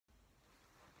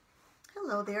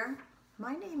Hello there,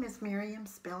 my name is Miriam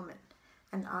Spellman,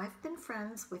 and I've been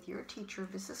friends with your teacher,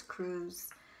 Mrs. Cruz,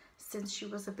 since she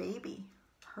was a baby.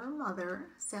 Her mother,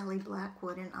 Sally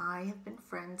Blackwood, and I have been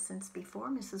friends since before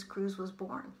Mrs. Cruz was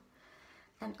born.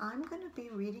 And I'm going to be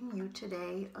reading you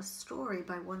today a story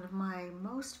by one of my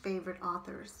most favorite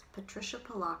authors, Patricia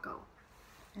Polacco.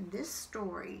 And this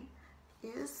story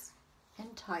is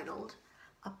entitled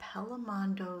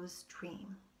Appellamondo's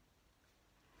Dream.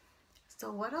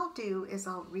 So what I'll do is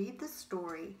I'll read the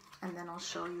story and then I'll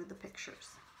show you the pictures.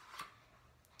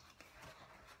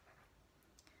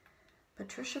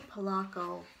 Patricia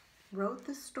Polacco wrote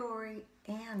the story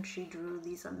and she drew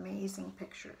these amazing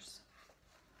pictures.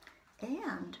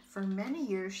 And for many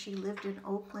years she lived in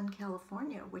Oakland,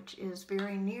 California, which is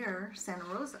very near Santa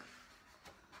Rosa.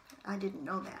 I didn't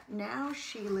know that. Now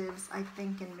she lives, I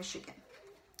think, in Michigan.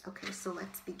 Okay, so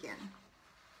let's begin.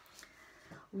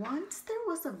 Once there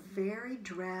was a very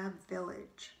drab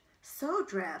village, so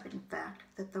drab in fact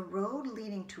that the road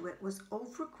leading to it was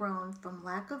overgrown from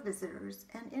lack of visitors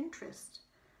and interest.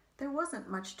 There wasn't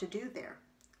much to do there,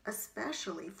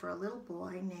 especially for a little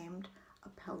boy named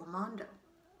Appelemando,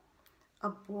 a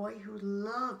boy who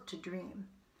loved to dream.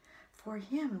 For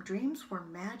him, dreams were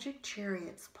magic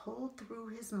chariots pulled through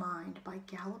his mind by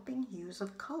galloping hues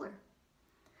of color.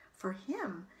 For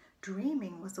him,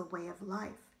 dreaming was a way of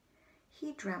life.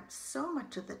 He dreamt so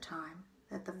much of the time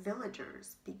that the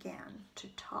villagers began to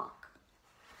talk.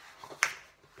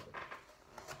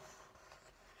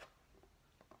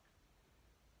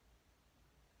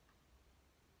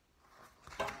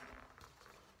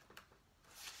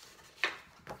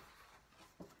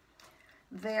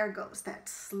 There goes that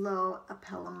slow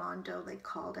Appelemando, they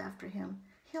called after him.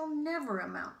 He'll never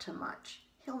amount to much.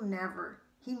 He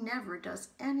never does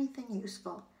anything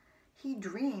useful. He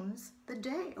dreams the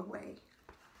day away.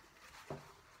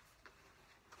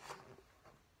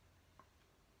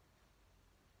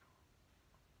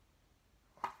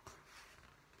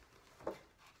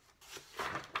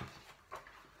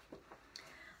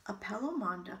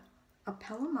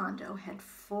 Appelemando had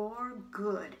 4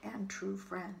 good and true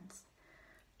friends.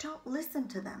 Don't listen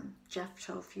to them,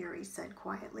 Jeffto Fury said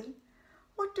quietly.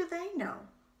 What do they know?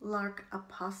 Lark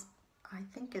I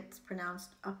think it's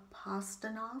pronounced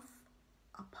Apostinov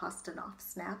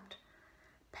snapped.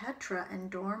 Petra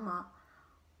and Dorma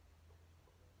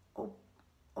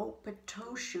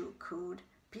Opetoshu cooed.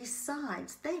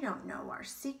 Besides, they don't know our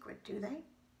secret, do they?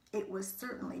 It was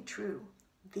certainly true.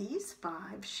 These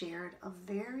 5 shared a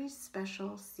very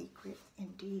special secret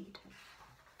indeed.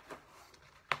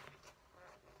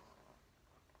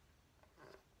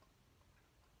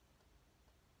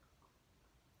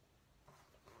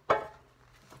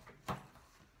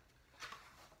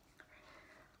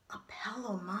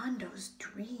 Appellamondo's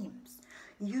dreams.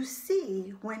 You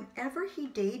see, whenever he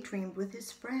daydreamed with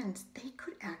his friends, they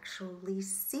could actually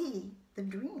see the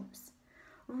dreams.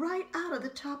 Right out of the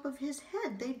top of his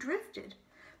head they drifted.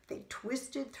 They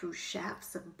twisted through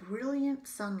shafts of brilliant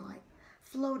sunlight,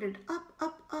 floated up,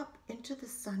 up, up into the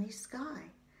sunny sky.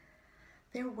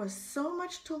 There was so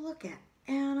much to look at,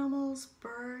 animals,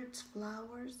 birds,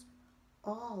 flowers,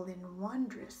 all in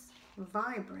wondrous,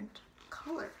 vibrant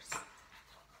colors.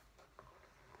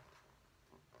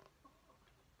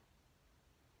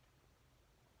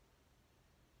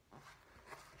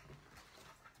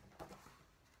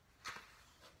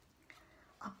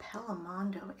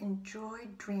 Appelemando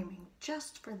enjoyed dreaming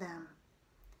just for them.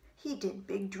 He did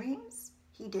big dreams,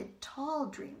 he did tall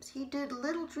dreams, he did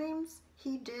little dreams,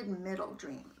 he did middle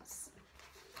dreams.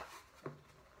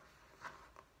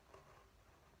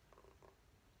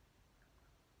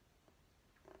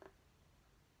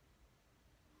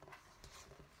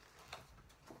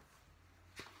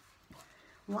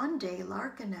 One day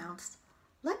Lark announced,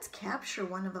 "Let's capture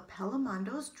one of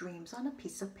Appellamondo's dreams on a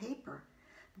piece of paper.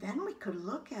 Then we could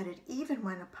look at it even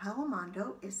when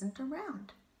Appelemando isn't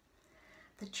around."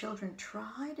 The children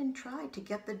tried and tried to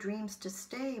get the dreams to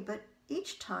stay, but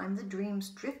each time the dreams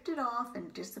drifted off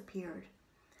and disappeared.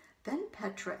 Then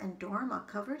Petra and Dorma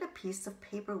covered a piece of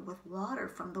paper with water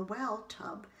from the well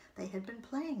tub they had been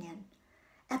playing in.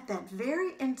 At that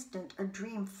very instant, a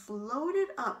dream floated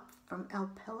up from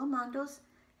Appellamondo's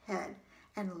head,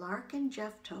 and Lark and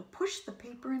Jeffto pushed the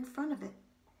paper in front of it.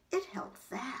 It held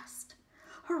fast.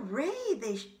 "Hooray!"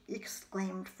 they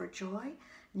exclaimed for joy.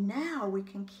 "Now we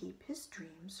can keep his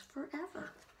dreams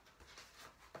forever."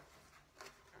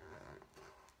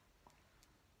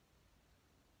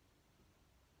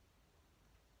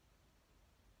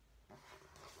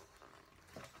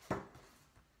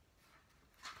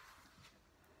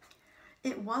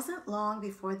 It wasn't long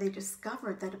before they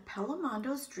discovered that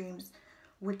Appellamondo's dreams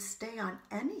would stay on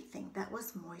anything that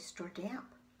was moist or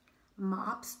damp.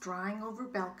 Mops drying over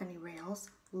balcony rails,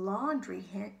 laundry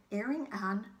airing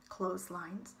on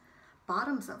clotheslines,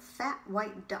 bottoms of fat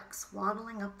white ducks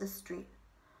waddling up the street.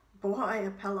 Boy,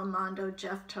 Appelemando,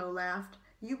 Jeffto laughed.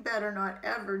 You better not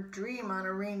ever dream on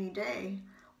a rainy day.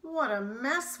 What a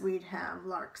mess we'd have,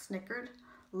 Lark snickered.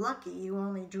 Lucky you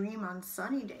only dream on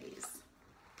sunny days.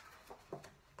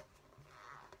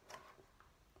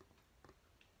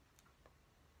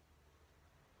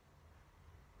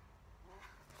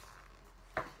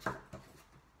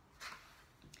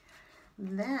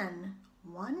 Then,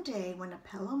 one day when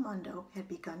Appelemando had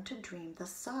begun to dream, the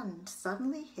sun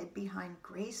suddenly hid behind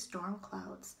gray storm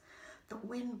clouds. The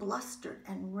wind blustered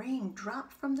and rain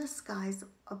dropped from the skies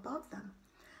above them.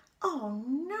 Oh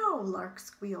no, Lark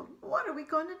squealed. What are we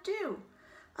going to do?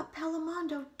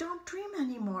 Appelemando, don't dream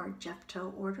anymore,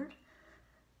 Jeffto ordered.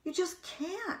 You just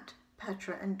can't,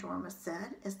 Petra and Dorma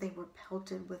said as they were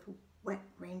pelted with wet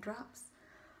raindrops.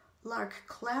 Lark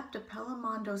clapped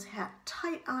Appelemando's hat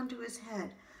tight onto his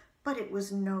head, but it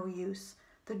was no use.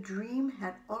 The dream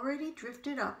had already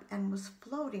drifted up and was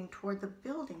floating toward the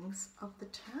buildings of the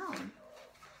town.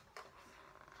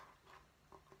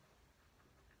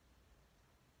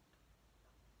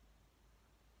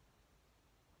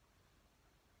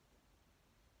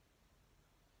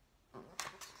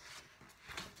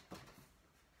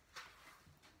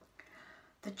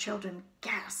 The children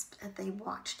gasped as they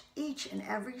watched each and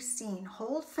every scene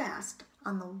hold fast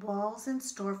on the walls and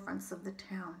storefronts of the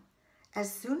town.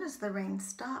 As soon as the rain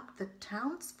stopped, the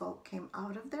townsfolk came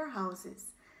out of their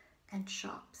houses and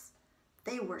shops.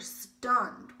 They were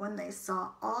stunned when they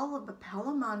saw all of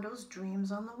Appelemando's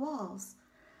dreams on the walls.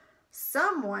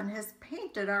 Someone has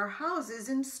painted our houses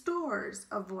and stores,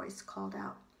 a voice called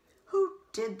out. Who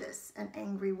did this? An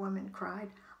angry woman cried.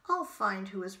 I'll find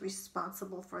who is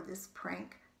responsible for this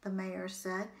prank, the mayor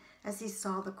said as he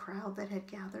saw the crowd that had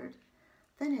gathered.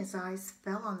 Then his eyes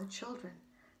fell on the children.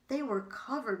 They were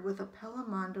covered with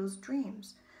Appelemando's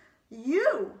dreams.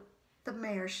 You, the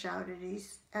mayor shouted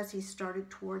as he started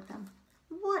toward them.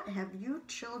 What have you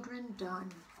children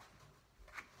done?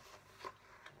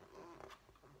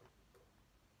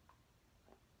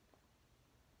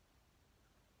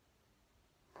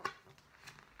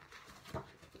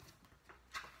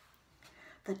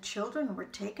 The children were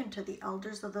taken to the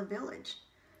elders of the village.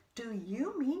 Do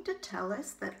you mean to tell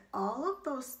us that all of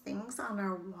those things on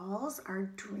our walls are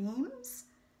dreams?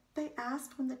 They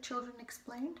asked when the children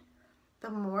explained.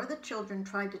 The more the children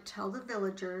tried to tell the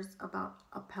villagers about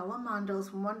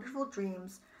Appelemando's wonderful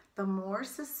dreams, the more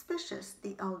suspicious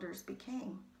the elders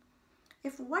became.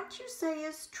 If what you say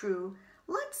is true,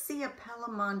 let's see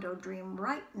Appelemando dream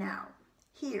right now,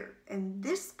 here in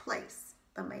this place,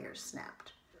 the mayor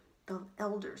snapped. The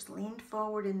elders leaned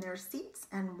forward in their seats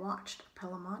and watched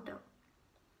Appelemando.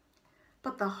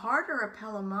 But the harder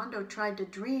Appelemando tried to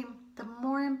dream, the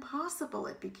more impossible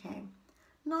it became.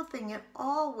 Nothing at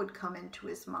all would come into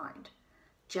his mind.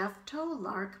 Jeffto,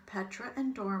 Lark, Petra,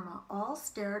 and Dorma all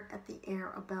stared at the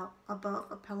air above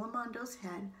Appelemando's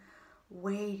head,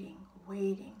 waiting,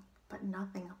 but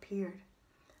nothing appeared.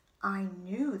 I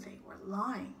knew they were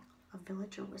lying, a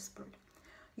villager whispered.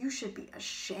 You should be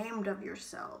ashamed of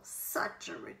yourselves. Such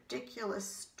a ridiculous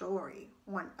story,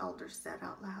 one elder said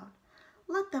out loud.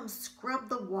 Let them scrub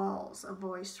the walls, a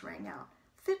voice rang out.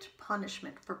 Fit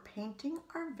punishment for painting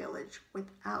our village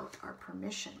without our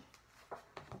permission.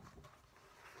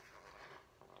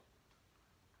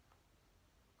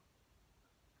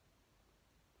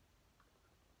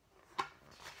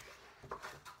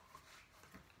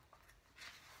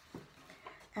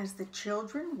 As the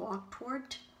children walked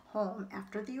toward home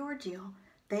after the ordeal,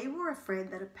 they were afraid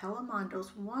that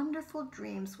Appelemando's wonderful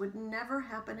dreams would never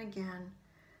happen again.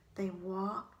 They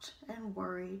walked and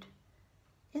worried.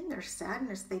 In their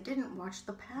sadness, they didn't watch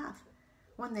the path.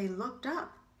 When they looked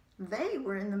up, they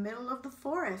were in the middle of the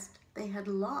forest. They had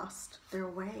lost their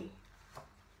way.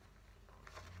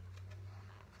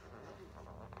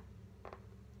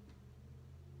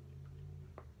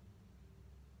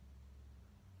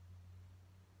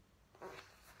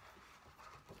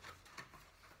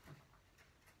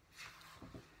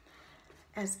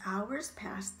 As hours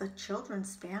passed, the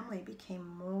children's family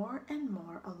became more and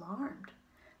more alarmed.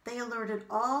 They alerted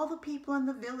all the people in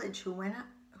the village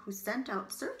who sent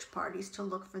out search parties to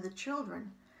look for the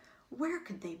children. Where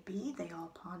could they be? They all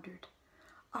pondered.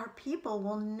 Our people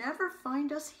will never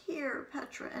find us here,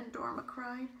 Petra and Dorma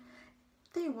cried.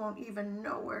 They won't even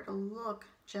know where to look,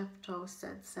 Jeffto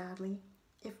said sadly.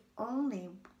 If only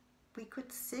we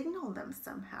could signal them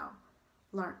somehow,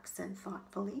 Lark said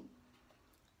thoughtfully.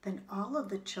 Then all of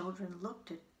the children looked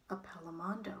at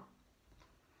Appelemando.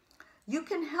 You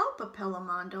can help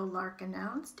Appelemando, Lark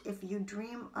announced. If you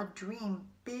dream a dream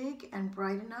big and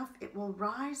bright enough, it will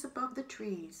rise above the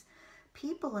trees.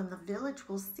 People in the village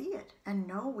will see it and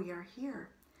know we are here.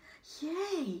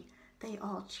 Yay! They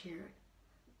all cheered.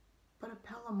 But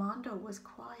Appelemando was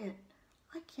quiet.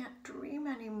 I can't dream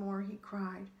anymore, he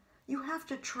cried. You have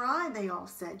to try, they all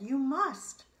said. You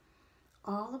must.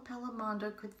 All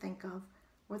Appelemando could think of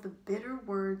were the bitter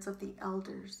words of the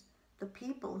elders, the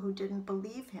people who didn't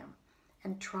believe him,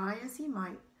 and try as he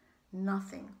might,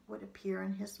 nothing would appear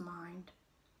in his mind.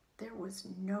 There was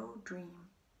no dream.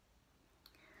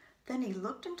 Then he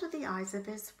looked into the eyes of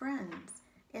his friends.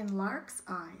 In Lark's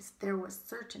eyes there was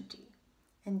certainty,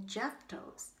 in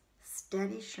Jephthah's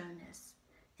steady sureness,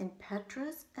 in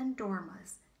Petra's and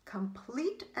Dorma's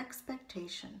complete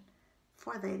expectation,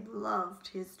 for they loved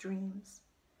his dreams.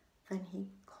 Then he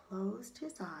closed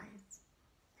his eyes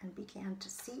and began to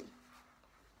see.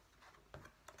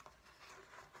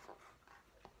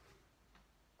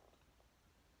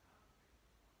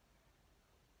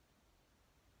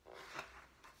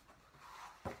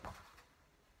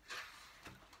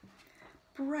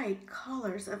 Bright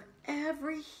colors of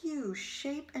every hue,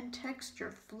 shape, and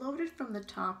texture floated from the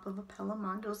top of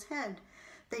Appelemando's head.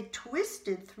 They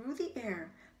twisted through the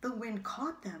air. The wind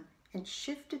caught them and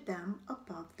shifted them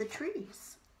above the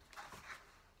trees.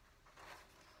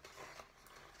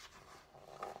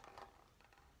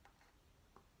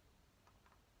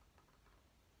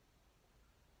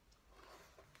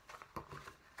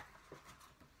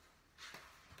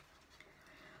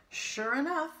 Sure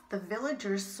enough, the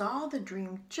villagers saw the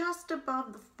dream just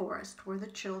above the forest where the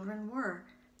children were.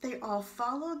 They all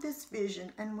followed this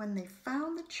vision, and when they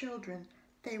found the children,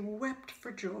 they wept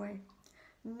for joy.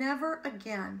 Never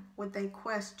again would they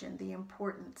question the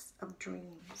importance of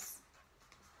dreams.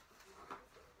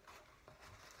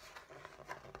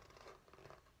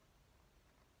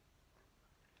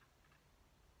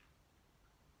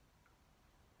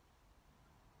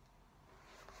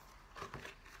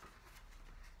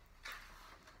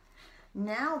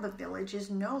 Now the village is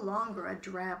no longer a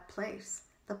drab place.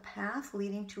 The path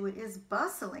leading to it is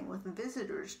bustling with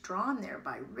visitors drawn there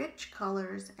by rich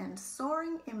colors and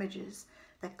soaring images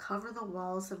that cover the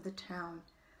walls of the town.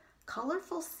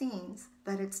 Colorful scenes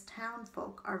that its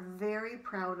townfolk are very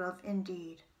proud of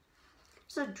indeed.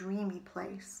 It's a dreamy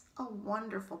place, a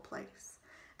wonderful place.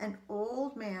 An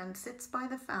old man sits by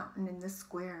the fountain in the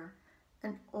square,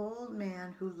 an old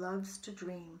man who loves to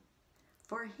dream.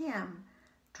 For him,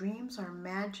 dreams are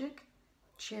magic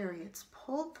chariots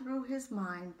pulled through his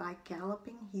mind by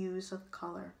galloping hues of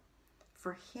color.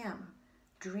 For him,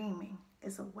 dreaming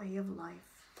is a way of life.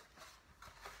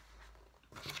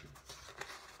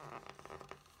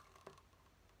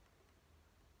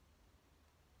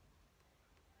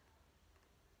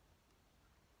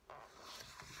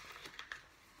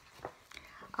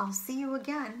 I'll see you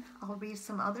again. I'll read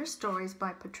some other stories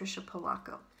by Patricia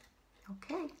Polacco.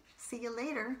 Okay, see you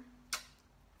later.